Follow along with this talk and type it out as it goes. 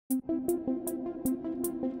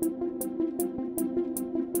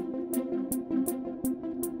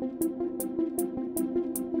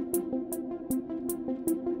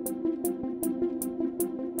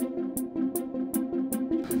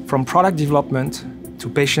From product development to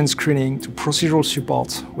patient screening to procedural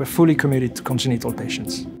support, we're fully committed to congenital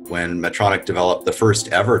patients. When Medtronic developed the first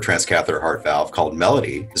ever transcatheter heart valve called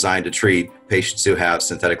Melody, designed to treat patients who have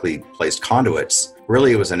synthetically placed conduits,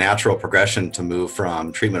 really it was a natural progression to move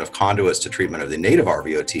from treatment of conduits to treatment of the native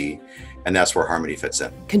RVOT, and that's where Harmony fits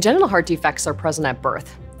in. Congenital heart defects are present at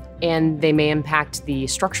birth, and they may impact the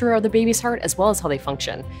structure of the baby's heart as well as how they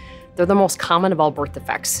function. They're the most common of all birth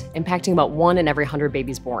defects, impacting about 1 in every 100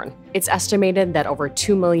 babies born. It's estimated that over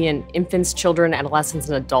 2 million infants, children, adolescents,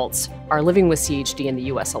 and adults are living with CHD in the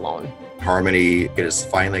US alone. Harmony is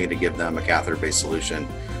finally going to give them a catheter-based solution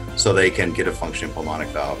so they can get a functioning pulmonic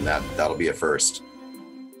valve, and that'll be a first.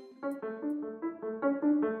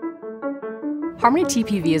 Harmony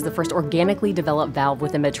TPV is the first organically developed valve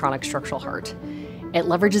within Medtronic structural heart. It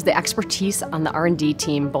leverages the expertise on the R&D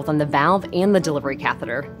team, both on the valve and the delivery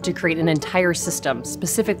catheter, to create an entire system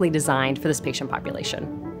specifically designed for this patient population.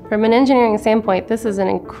 From an engineering standpoint, this is an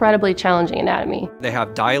incredibly challenging anatomy. They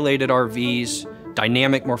have dilated RVs,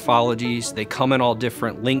 dynamic morphologies, they come in all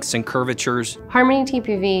different lengths and curvatures. Harmony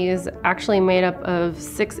TPV is actually made up of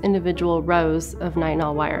 6 individual rows of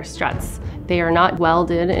nitinol wire struts. They are not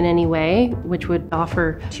welded in any way, which would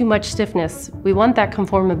offer too much stiffness. We want that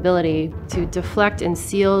conformability to deflect and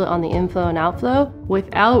seal on the inflow and outflow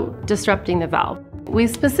without disrupting the valve. We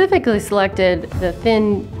specifically selected the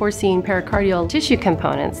thin porcine pericardial tissue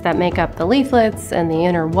components that make up the leaflets and the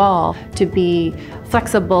inner wall to be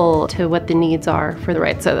flexible to what the needs are for the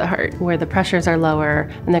right side of the heart, where the pressures are lower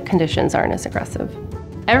and the conditions aren't as aggressive.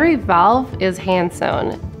 Every valve is hand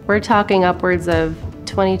sewn. We're talking upwards of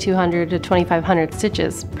 2,200 to 2,500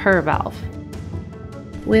 stitches per valve.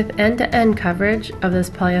 With end-to-end coverage of this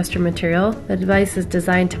polyester material, the device is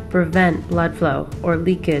designed to prevent blood flow or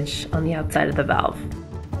leakage on the outside of the valve.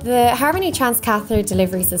 The Harmony Transcatheter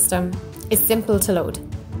Delivery System is simple to load.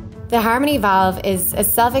 The Harmony valve is a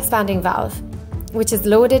self-expanding valve, which is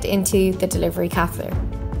loaded into the delivery catheter.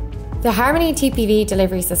 The Harmony TPV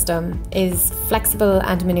delivery system is flexible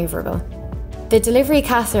and maneuverable. The delivery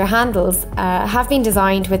catheter handles have been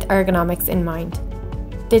designed with ergonomics in mind.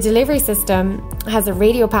 The delivery system has a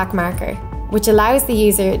radiopac marker, which allows the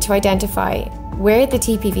user to identify where the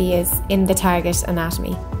TPV is in the target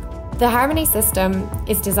anatomy. The Harmony system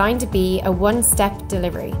is designed to be a one-step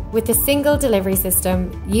delivery, with a single delivery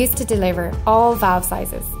system used to deliver all valve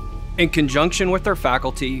sizes. In conjunction with our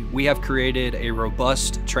faculty, we have created a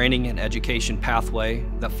robust training and education pathway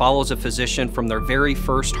that follows a physician from their very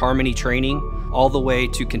first Harmony training all the way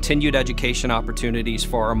to continued education opportunities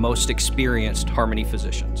for our most experienced Harmony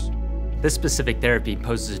physicians. This specific therapy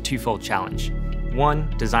poses a twofold challenge. One,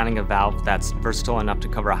 designing a valve that's versatile enough to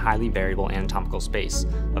cover a highly variable anatomical space,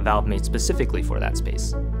 a valve made specifically for that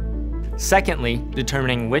space. Secondly,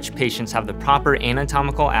 determining which patients have the proper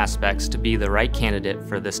anatomical aspects to be the right candidate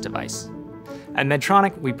for this device. At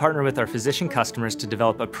Medtronic, we partner with our physician customers to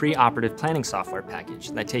develop a pre-operative planning software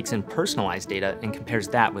package that takes in personalized data and compares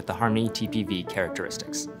that with the Harmony TPV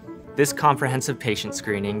characteristics. This comprehensive patient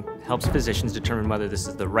screening helps physicians determine whether this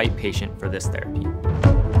is the right patient for this therapy.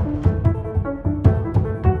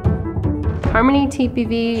 Harmony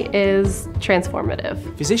TPV is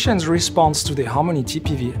transformative. Physicians' response to the Harmony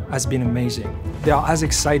TPV has been amazing. They are as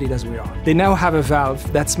excited as we are. They now have a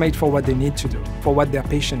valve that's made for what they need to do, for what their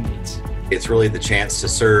patient needs. It's really the chance to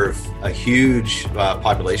serve a huge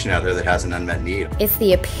population out there that has an unmet need. It's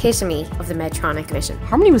the epitome of the Medtronic mission.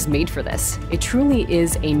 Harmony was made for this. It truly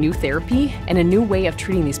is a new therapy and a new way of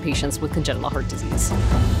treating these patients with congenital heart disease.